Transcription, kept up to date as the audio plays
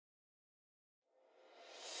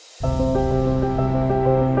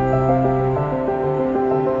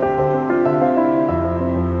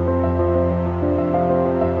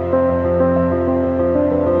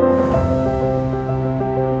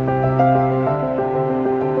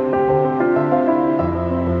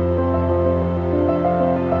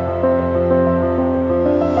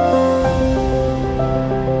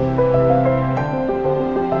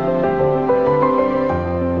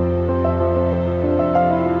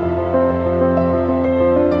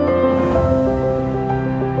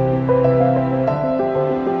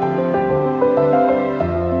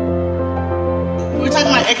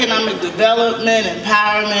Economic development,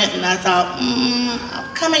 empowerment, and I thought,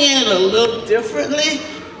 I'm coming in it a little differently,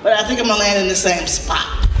 but I think I'm gonna land in the same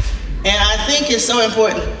spot. And I think it's so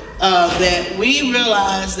important that we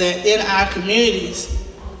realize that in our communities,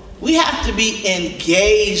 we have to be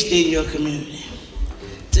engaged in your community.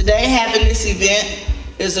 Today, having this event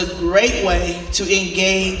is a great way to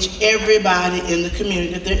engage everybody in the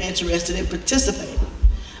community if they're interested in participating.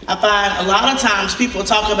 I find a lot of times people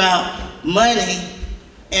talk about money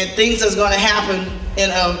and things that's going to happen in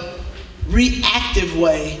a reactive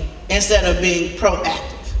way instead of being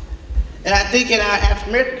proactive. And I think in our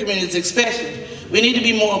African American communities especially, we need to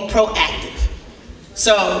be more proactive.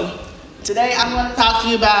 So today I'm going to talk to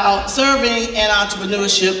you about serving and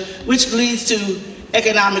entrepreneurship, which leads to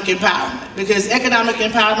economic empowerment. Because economic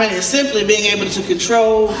empowerment is simply being able to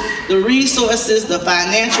control the resources, the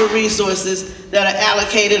financial resources that are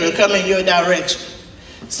allocated or come in your direction.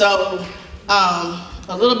 So,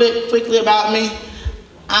 a little bit quickly about me.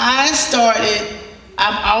 I've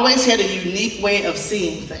always had a unique way of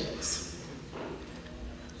seeing things.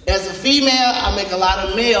 As a female, I make a lot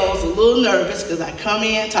of males a little nervous because I come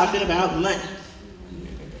in talking about money.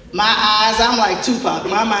 My eyes, I'm like Tupac,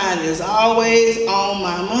 my mind is always on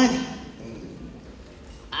my money.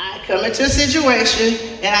 I come into a situation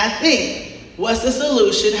and I think, what's the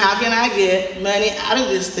solution? How can I get money out of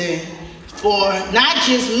this thing for not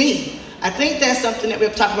just me? I think that's something that we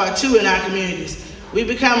have to talk about too in our communities. We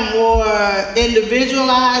become more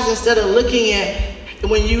individualized instead of looking at,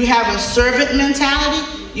 when you have a servant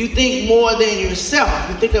mentality, you think more than yourself.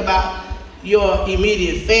 You think about your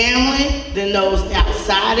immediate family, then those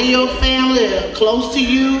outside of your family that are close to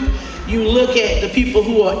you. You look at the people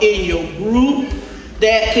who are in your group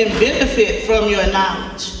that can benefit from your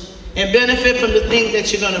knowledge and benefit from the things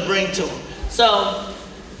that you're gonna bring to them. So,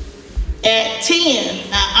 at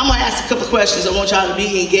 10, now I'm gonna ask a couple questions. I want y'all to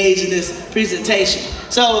be engaged in this presentation.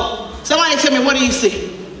 So, somebody tell me, what do you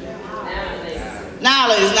see?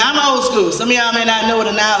 Now-a-ladies. Now, I'm old school. Some of y'all may not know what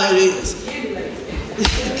a now-a-lady is.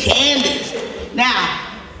 Candies.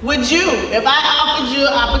 Now, would you, if I offered you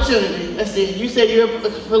an opportunity, let's see, you said you're a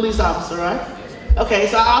police officer, right? Okay,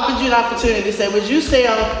 so I offered you an opportunity to say, would you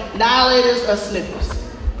sell now-a-ladies or Snickers?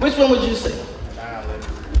 Which one would you sell? Now-a-ladies.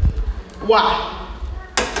 Why?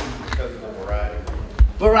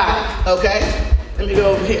 Variety, okay? Let me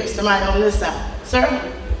go over here. Somebody on this side. Sir,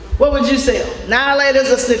 what would you sell?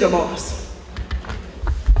 Now-a-ladies or Snicker bars?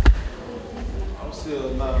 I'm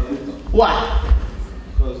still now-a-ladies. Why?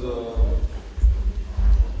 Because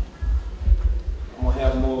I'm gonna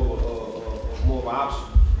have more of an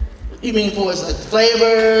option. You mean for like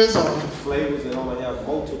flavors or? Flavors, and I'm gonna have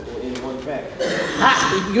multiple in one pack.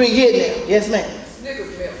 You ain't getting there. Yes, ma'am.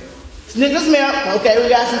 Snickers milk. Snickers milk. Okay, we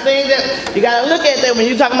got some things that you gotta look at that when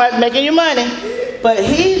you're talking about making your money. But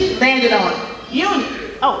he landed on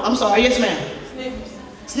unit. Oh, I'm sorry. Yes, ma'am. Snickers.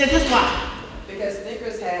 Snickers, why? Because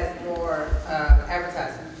Snickers has more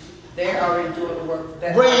advertising. They're already doing the work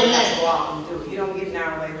that Brand I name. go out and do. You don't get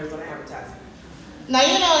now-a-ladies on advertising. Now,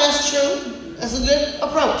 you know that's true. That's a good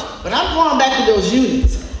approach. But I'm going back to those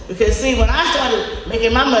units. Because see, when I started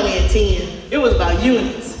making my money at 10, it was about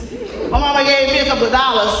units. My mama gave me a couple of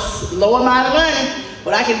dollars, low amount of money,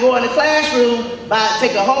 but I could go in the classroom,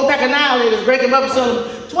 take a whole pack of now-a-ladies, break them up some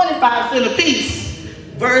 25 cents a piece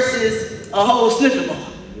versus a whole Snicker bar.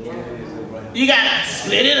 You gotta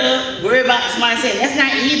split it up, worry about somebody saying, that's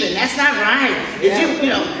not even, that's not right.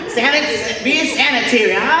 If being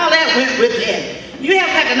sanitary, all that went with that. You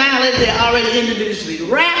have like a now-a-lady that already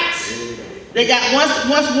individually wrapped. They got,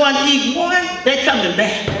 once one eat one, they coming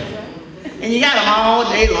back. And you got them all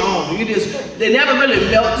day long. They never really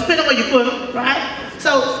melt, depending on where you put them, right?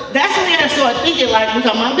 So that's when you have to start thinking like we're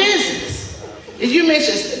talking about business. As you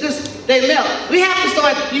mentioned, they melt. We have to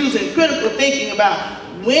start using critical thinking about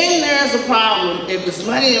when there's a problem, if there's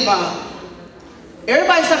money involved.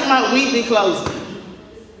 Everybody's talking about weekly closing.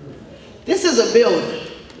 This is a building.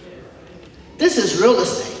 This is real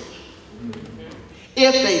estate.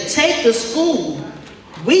 If they take the school,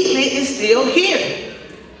 Wheatley is still here.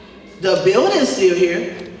 The building's still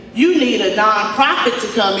here, You need a nonprofit to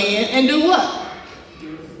come in and do what?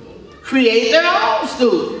 Create their own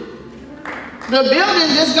school. The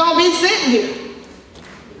building's just gonna be sitting here.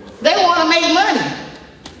 They wanna make money.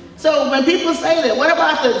 So when people say that, what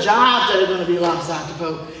about the jobs that are gonna be lost out the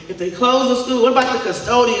boat? If they close the school, what about the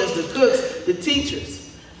custodians, the cooks, the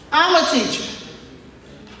teachers? I'm a teacher.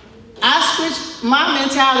 I switched my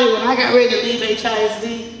mentality when I got ready to leave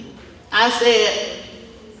HISD. I said,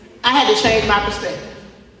 I had to change my perspective.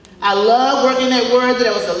 I love working at Worthy.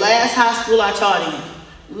 That was the last high school I taught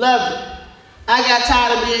in. Loved it. I got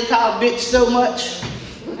tired of being called bitch so much.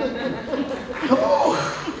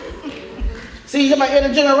 See, you're my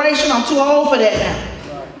intergeneration, I'm too old for that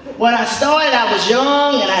now. When I started, I was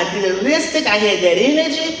young and idealistic. I had that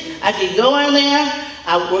energy. I could go in there.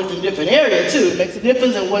 I worked in different areas too. It makes a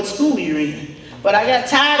difference in what school you're in. But I got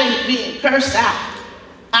tired of being cursed out.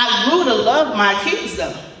 I grew to love my kids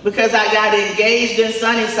though, because I got engaged in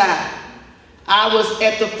Sunnyside. I was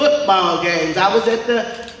at the football games. I was at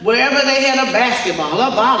wherever they had a basketball,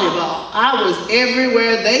 a volleyball. I was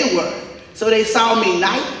everywhere they were. So they saw me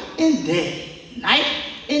night and day.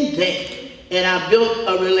 And I built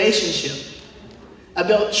a relationship. I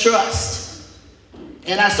built trust.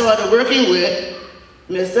 And I started working with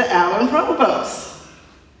Mr. Alan Provost.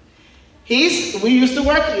 We used to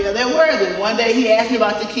work together at Worthy. One day he asked me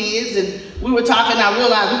about the kids and we were talking, I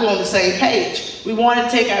realized we were on the same page. We wanted to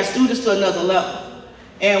take our students to another level.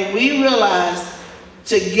 And we realized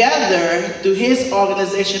together, through his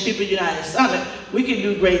organization, People United Summit, we could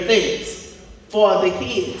do great things for the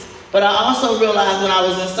kids. But I also realized when I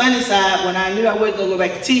was in Sunnyside, when I knew I wasn't going to go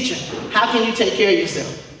back to teaching, how can you take care of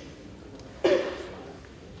yourself?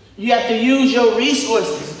 You have to use your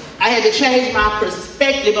resources. I had to change my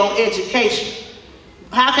perspective on education.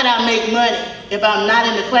 How can I make money if I'm not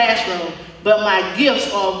in the classroom, but my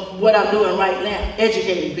gifts are what I'm doing right now,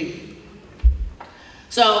 educating people?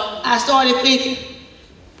 So I started thinking,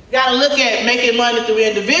 gotta look at making money through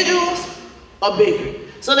individuals or bigger.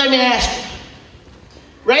 So let me ask you,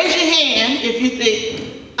 raise your hand if you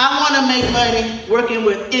think, I wanna make money working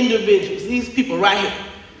with individuals, these people right here.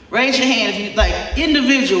 Raise your hand if you like,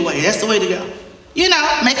 individual way, that's the way to go. You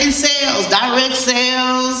know, making sales, direct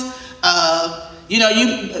sales, you know,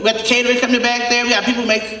 you got the catering company back there, we got people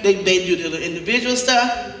they do the individual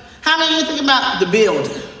stuff. How many of you think about the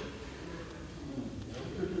building?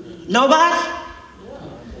 Nobody?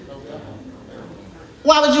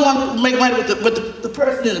 Why would you want to make money with the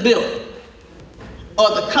person in the building? Or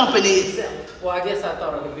the company itself? Well, I guess I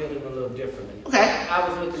thought of the building a little differently. Okay. I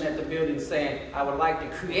was looking at the building saying, I would like to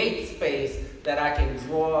create space that I can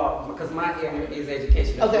draw, because my area is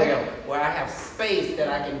education as well, where I have space that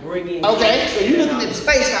I can bring in. Okay, so you're looking at the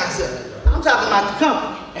space concept. I'm talking about the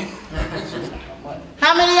company.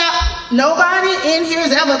 How many of y'all, nobody in here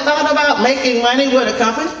has ever thought about making money with a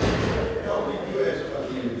company?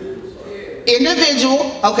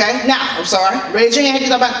 Individual, okay. Now, I'm sorry, raise your hand if you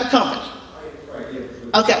know about the company.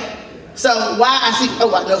 Okay, so why, I see,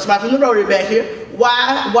 oh, I know somebody from the Rotary back here.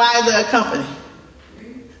 Why the company?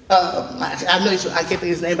 I know I can't think of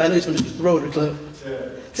his name, but I know he's from the Rotary Club.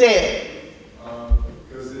 Ted.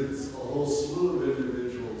 Because it's a whole slew of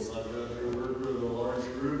individuals. I've got to work with a large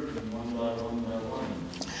group and one by one.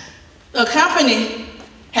 A company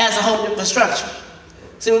has a whole different structure.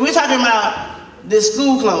 See, when we're talking about this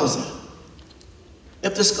school closing,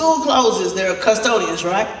 if the school closes, there are custodians,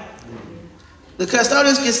 right? The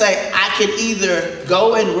custodians can say, I can either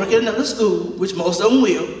go and work in another school, which most of them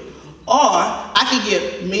will, or I can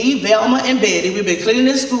get me, Velma, and Betty, we've been cleaning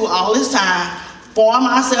this school all this time, form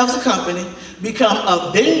ourselves a company, become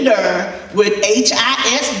a vendor with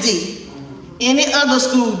HISD, any other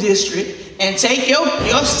school district, and take your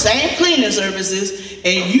same cleaning services,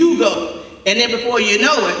 and you go. And then before you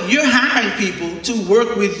know it, you're hiring people to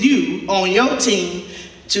work with you on your team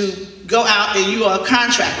to go out and you are a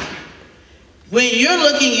contractor. When you're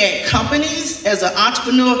looking at companies as an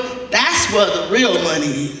entrepreneur, that's where the real money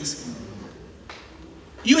is.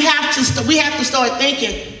 We have to start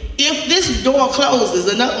thinking, if this door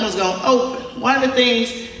closes, another one's gonna open. One of the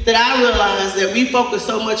things that I realized that we focus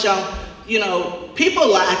so much on, you know, people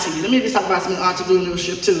lie to you. Let me just talk about some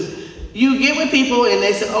entrepreneurship too. You get with people and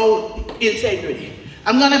they say, oh, integrity.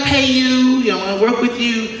 I'm gonna pay you, you know, I'm gonna work with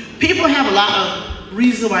you. People have a lot of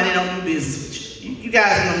reasons why they don't do business with you. You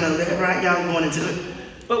guys don't know that, right? Y'all going into it.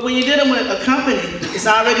 But when you're dealing with a company, it's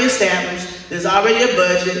already established, there's already a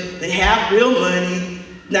budget, they have real money.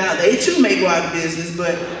 Now, they too may go out of business,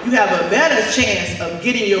 but you have a better chance of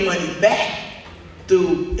getting your money back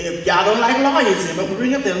through, if y'all don't like lawyers, but we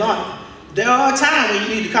bring up their lawyer. There are times when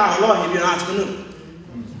you need to call a lawyer if you're an entrepreneur.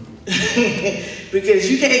 Because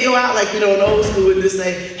you can't go out like, in old school and just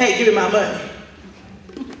say, hey, give me my money.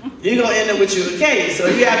 You're going to end up with your case. So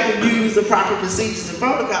you have to use the proper procedures and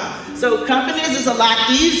protocols. So companies is a lot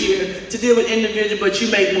easier to deal with individuals, but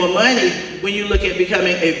you make more money when you look at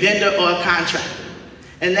becoming a vendor or a contractor.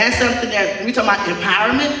 And that's something that we talk about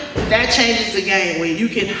empowerment. That changes the game. When you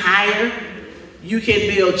can hire, you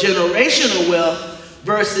can build generational wealth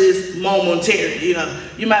versus momentary.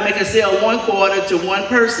 You might make a sale one quarter to one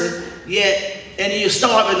person, and you're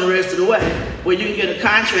starving the rest of the way. Where you can get a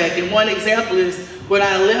contract. And one example is when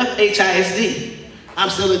I left HISD. I'm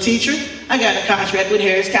still a teacher. I got a contract with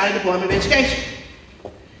Harris County Department of Education.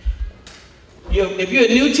 If you're a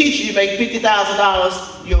new teacher, you make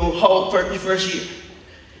 $50,000 your first year.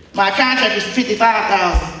 My contract was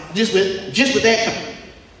 $55,000 just with that company.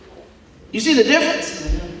 You see the difference?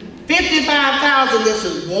 $55,000, this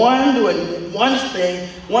is doing one thing,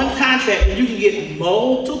 one contract, and you can get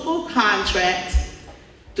multiple contracts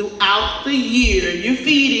throughout the year. You're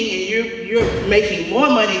feeding and you're making more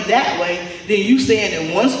money that way than you staying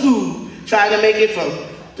in one school trying to make it from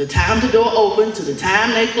the time the door opens to the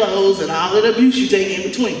time they close and all of the abuse you take in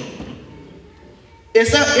between.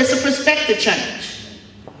 It's a perspective change.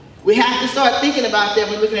 We have to start thinking about that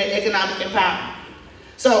when we're looking at economic empowerment.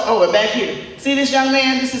 So, we're back here. See this young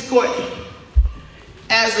man? This is Courtney.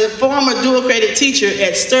 As a former dual-credit teacher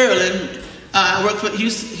at Sterling, I worked for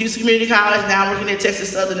Houston Community College, now I'm working at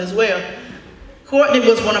Texas Southern as well. Courtney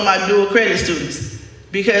was one of my dual-credit students.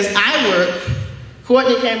 Because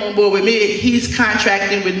Courtney came on board with me, he's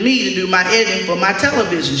contracting with me to do my editing for my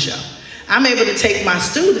television show. I'm able to take my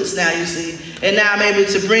students now, you see, and now I'm able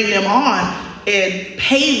to bring them on and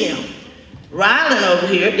pay them. Rylan over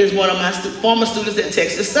here is one of my former students at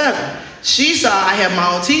Texas Southern. She saw I have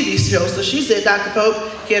my own TV show, so she said, Dr.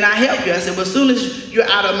 Pope, can I help you? I said, well, as soon as you're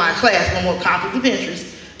out of my class, no more conflict of interest,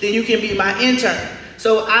 then you can be my intern.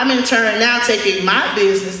 So I'm in turn now taking my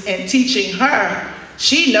business and teaching her.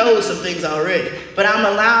 She knows some things already, but I'm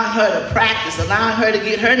allowing her to practice, allowing her to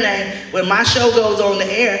get her name. When my show goes on the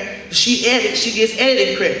air, she gets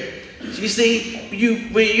editing credit. You see,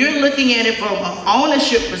 when you're looking at it from an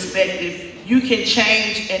ownership perspective, you can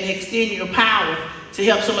change and extend your power to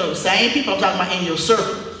help some of those same people I'm talking about in your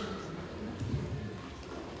circle.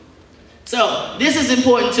 So this is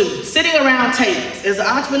important too. Sitting around tables. As an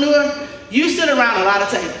entrepreneur, you sit around a lot of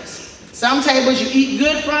tables. Some tables you eat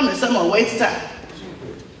good from and some are a waste of time.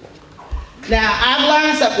 Now, I've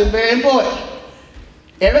learned something very important.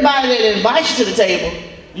 Everybody that invites you to the table,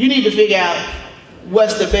 you need to figure out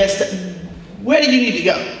what's the best, where do you need to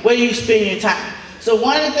go? Where do you spend your time? So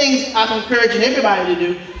one of the things I'm encouraging everybody to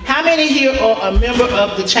do, how many here are a member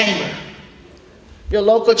of the chamber? Your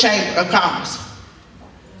local chamber of commerce?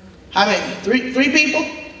 How many? Three people?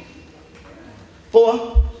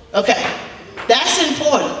 4? Okay. That's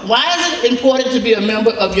important. Why is it important to be a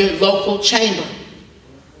member of your local chamber?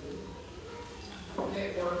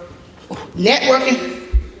 Networking.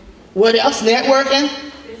 What else? Networking?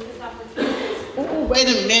 Business opportunities. Ooh, wait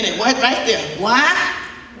a minute. What right there? Why?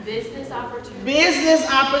 Business opportunities. Business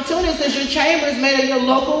opportunities, because your chamber is made of your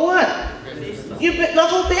local what? Your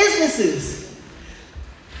local businesses.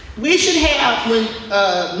 We should have,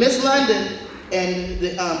 when Miss London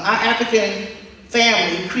and our African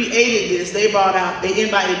family created this, they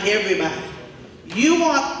invited everybody. You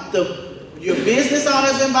want your business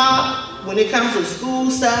owners involved when it comes to school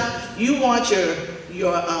stuff. You want your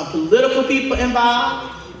political people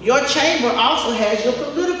involved. Your chamber also has your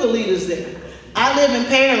political leaders there. I live in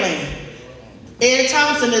Pearland. Ed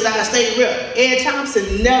Thompson is our state rep. Ed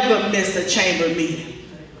Thompson never missed a chamber meeting.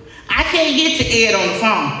 I can't get to Ed on the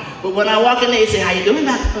phone, but when I walk in there, he say, how you doing,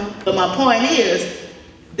 Dr. Pope? But my point is,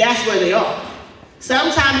 that's where they are.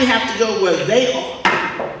 Sometimes you have to go where they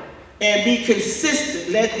are and be consistent.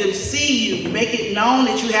 Let them see you. Make it known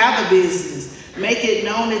that you have a business. Make it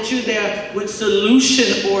known that you're there with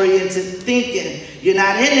solution-oriented thinking. You're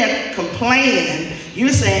not in there complaining. You're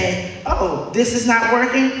saying, oh, this is not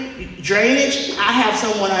working. Drainage, I have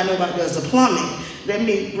someone I know about does the plumbing. Let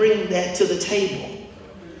me bring that to the table.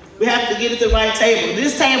 We have to get at the right table.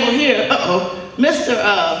 This table here, Mr.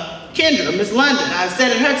 Kendra, Miss London, I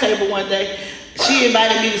sat at her table one day. She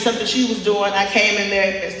invited me to something she was doing. I came in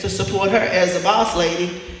there to support her as a boss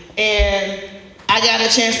lady. And I got a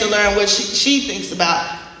chance to learn what she thinks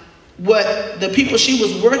about what the people she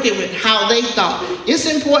was working with, how they thought. It's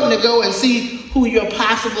important to go and see who your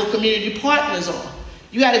possible community partners are.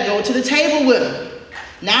 You got to go to the table with them.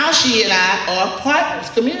 Now she and I are partners,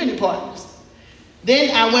 community partners.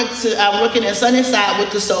 Then I'm working at Sunnyside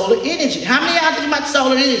with the solar energy. How many of y'all think about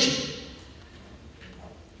solar energy?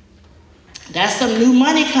 That's some new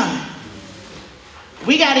money coming.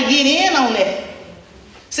 We got to get in on that.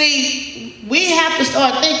 See, we have to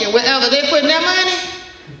start thinking wherever they're putting their money,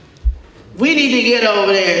 we need to get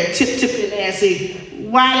over there, tip in there and see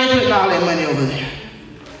why they're putting all that money over there.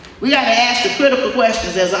 We got to ask the critical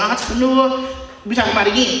questions. As an entrepreneur, we're talking about,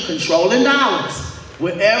 again, controlling dollars.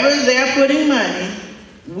 Wherever they're putting money,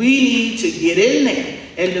 we need to get in there.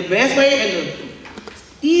 And the best way and the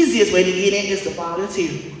easiest way to get in is to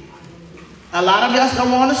volunteer. A lot of us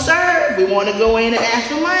don't want to serve. We want to go in and ask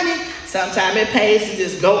for money. Sometimes it pays to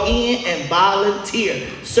just go in and volunteer.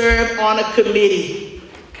 Serve on a committee.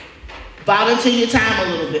 Volunteer your time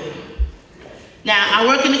a little bit. Now, I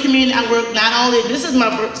work in the community. I work not only, this is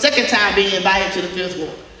my second time being invited to the Fifth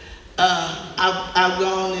Ward. I've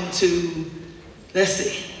gone into, let's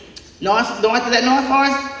see, north of that North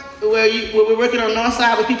Forest, where we're working on North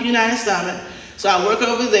Side with People United Summit. So I work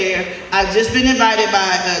over there. I've just been invited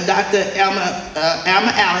by Dr.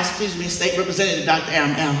 Alma Allen, State Representative Dr.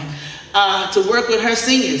 Alma Allen, to work with her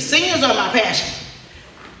seniors. Seniors are my passion.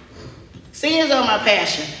 Seniors are my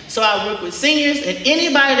passion. So I work with seniors, and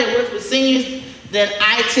anybody that works with seniors, then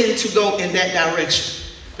I tend to go in that direction.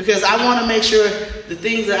 Because I want to make sure the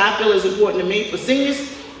things that I feel is important to me for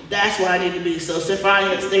seniors, that's where I need to be. So State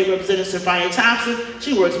Representative Sophia Thompson,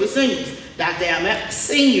 she works with seniors. Dr. Alma,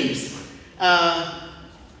 seniors. And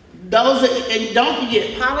don't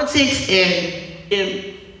forget, politics and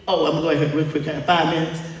I'm going to go ahead real quick, I have 5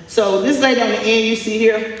 minutes. So this lady on the end you see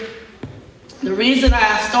here, the reason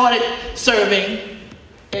I started serving,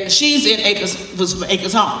 and she's in was from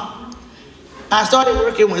Acres Home. I started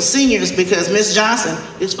working with seniors because Miss Johnson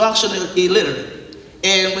is functionally illiterate.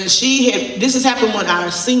 And when this has happened with our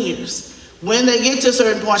seniors, when they get to a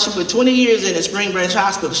certain point, she put 20 years in at Spring Branch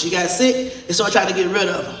Hospital. She got sick and started trying to get rid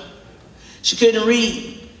of them. She couldn't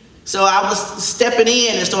read. So I was stepping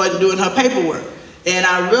in and started doing her paperwork. And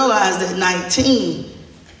I realized at 19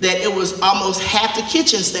 that it was almost half the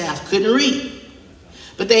kitchen staff couldn't read.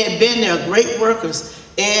 But they had been there, great workers.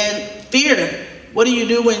 And fear, what do you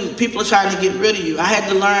do when people are trying to get rid of you? I had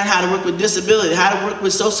to learn how to work with disability, how to work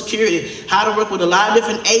with Social Security, how to work with a lot of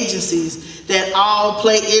different agencies that all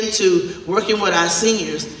play into working with our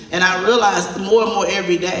seniors. And I realized more and more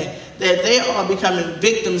every day that they are becoming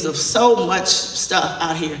victims of so much stuff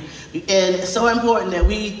out here. And it's so important that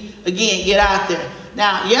we, again, get out there.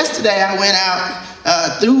 Now, yesterday I went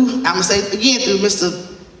out through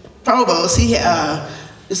Mr. Provost.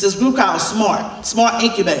 It's this group called Smart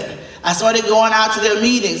Incubator. I started going out to their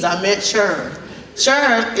meetings. I met Sherm.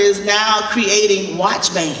 Sherm is now creating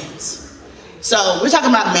watch bands. So we're talking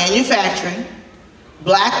about manufacturing,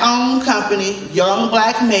 black-owned company, young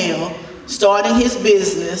black male, starting his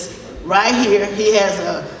business. Right here,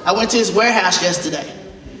 I went to his warehouse yesterday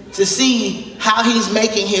to see how he's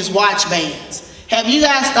making his watch bands. Have you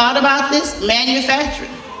guys thought about this? Manufacturing.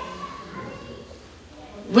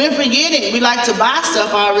 We're forgetting, we like to buy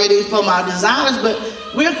stuff already from our designers, but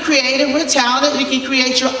we're creative, we're talented, you can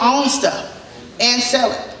create your own stuff and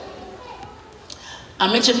sell it.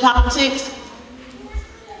 I mentioned politics.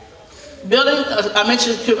 I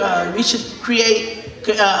mentioned we should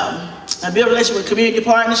build a relationship with community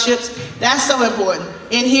partnerships. That's so important.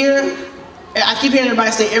 In here, I keep hearing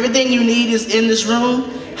everybody say everything you need is in this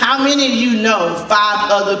room. How many of you know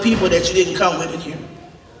 5 other people that you didn't come with in here?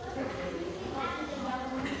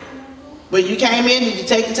 When you came in, did you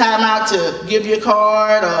take the time out to give your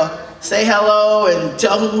card or say hello and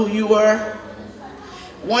tell them who you were?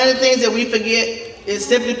 One of the things that we forget is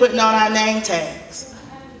simply putting on our name tags.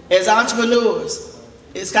 As entrepreneurs,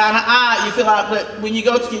 it's kind of odd. You feel like, but when you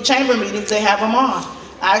go to your chamber meetings, they have them on.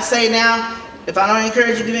 I say now, if I don't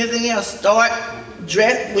encourage you to do anything else, start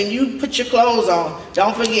dress. When you put your clothes on,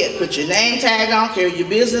 don't forget, put your name tag on, carry your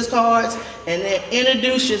business cards, and then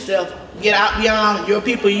introduce yourself. Get out beyond your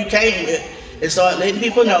people you came with and start letting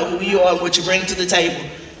people know who you are and what you bring to the table.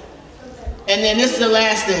 And then this is the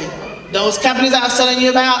last thing. Those companies I was telling you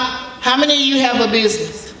about, how many of you have a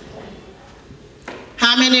business?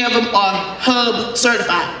 How many of them are HUB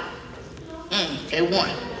certified? Okay, 1.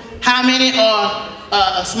 How many are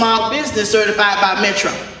a small business certified by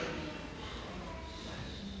Metro?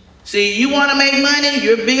 See, you want to make money,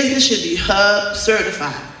 your business should be HUB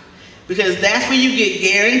certified. Because that's where you get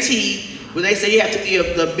guaranteed, where they say you have to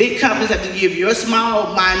give, the big companies have to give your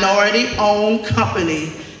small minority-owned company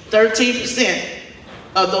 13%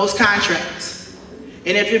 of those contracts.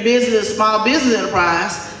 And if your business is a small business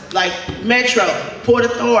enterprise, like Metro, Port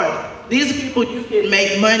Authority, these are people you can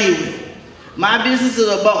make money with. My businesses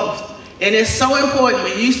are both. And it's so important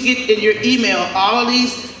when you get in your email all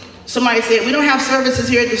these, somebody said, we don't have services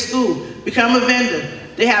here at the school. Become a vendor.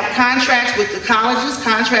 They have contracts with the colleges,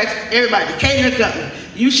 contracts with everybody, the catering company.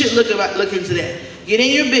 You should look into that. Get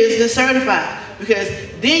in your business certified, because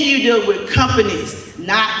then you deal with companies,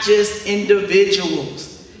 not just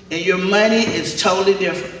individuals. And your money is totally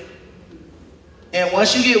different. And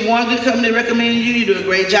once you get one good company recommending you, you do a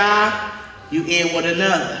great job, you in with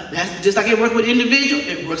another. That's just like it works with individuals,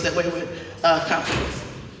 it works that way with companies.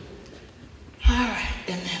 All right,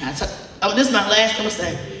 and then this is my last thing to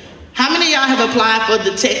say. How many of y'all have applied for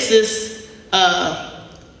the Texas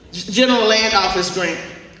General Land Office grant?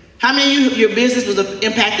 How many of your business was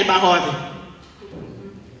impacted by Harvey?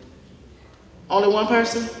 Only one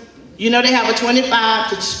person? You know they have a $25,000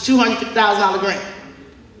 to $250,000 grant.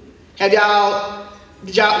 Have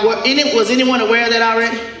was anyone aware of that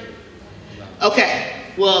already? Okay,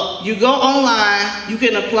 well, you go online, you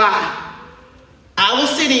can apply. I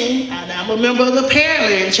was sitting, and I'm a member of the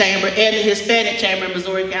Pearland Chamber and the Hispanic Chamber in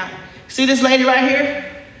Missouri County. See this lady right here?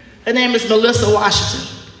 Her name is Melissa Washington.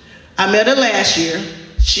 I met her last year.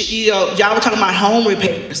 Y'all were talking about home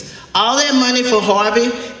repairs. All that money for Harvey,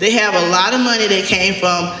 they have a lot of money that came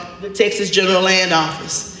from the Texas General Land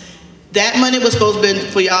Office. That money was supposed to be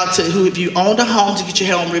for y'all if you owned a home, to get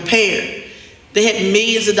your home repaired. They had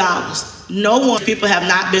millions of dollars. People have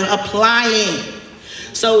not been applying.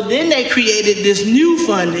 So then they created this new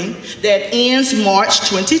funding that ends March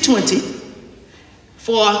 2020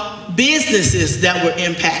 for businesses that were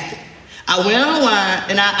impacted. I went online,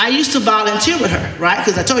 and I used to volunteer with her, right?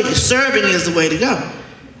 Because I told you, serving is the way to go.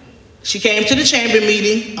 She came to the chamber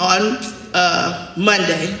meeting on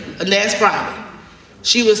Monday, last Friday.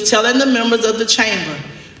 She was telling the members of the chamber,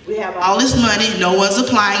 we have all this money, no one's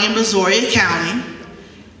applying in Missouri County.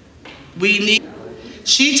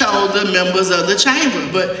 She told the members of the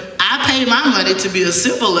chamber, but I paid my money to be a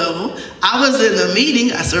civil level. I was in the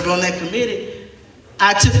meeting, I served on that committee.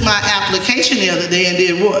 I took my application the other day and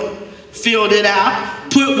did what? Filled it out,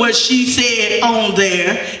 put what she said on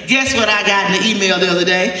there. Guess what I got in the email the other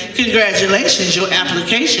day? Congratulations, your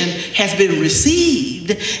application has been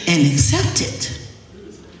received and accepted.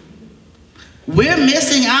 We're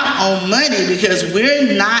missing out on money because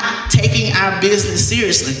we're not taking our business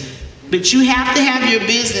seriously. But you have to have your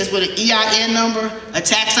business with an EIN number, a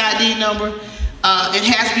tax ID number. It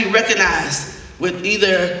has to be recognized with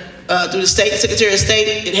either through the state Secretary of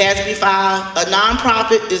State. It has to be filed. A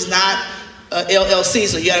nonprofit is not LLC,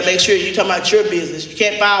 so you got to make sure you're talking about your business. You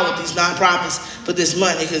can't file with these nonprofits for this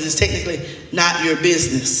money because it's technically not your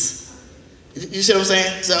business. You see what I'm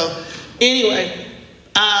saying? So anyway,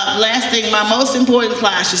 last thing, my most important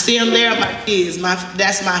class, you see them there, my kids,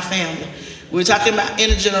 that's my family. We're talking about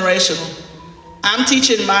intergenerational. I'm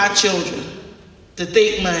teaching my children to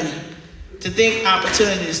think money, to think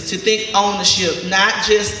opportunities, to think ownership, not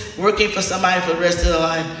just working for somebody for the rest of their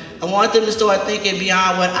life. I want them to start thinking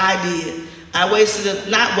beyond what I did. I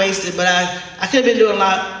not wasted, but I could have been doing a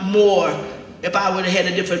lot more if I would have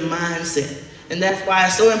had a different mindset. And that's why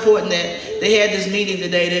it's so important that they had this meeting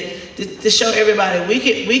today to show everybody we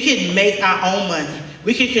can make our own money.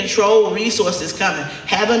 We can control resources coming.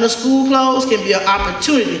 Having a school closed can be an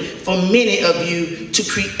opportunity for many of you to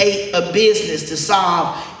create a business to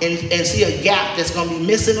solve and see a gap that's going to be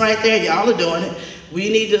missing right there. Y'all are doing it. We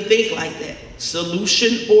need to think like that,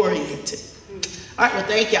 solution oriented. All right, well,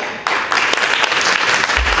 thank y'all.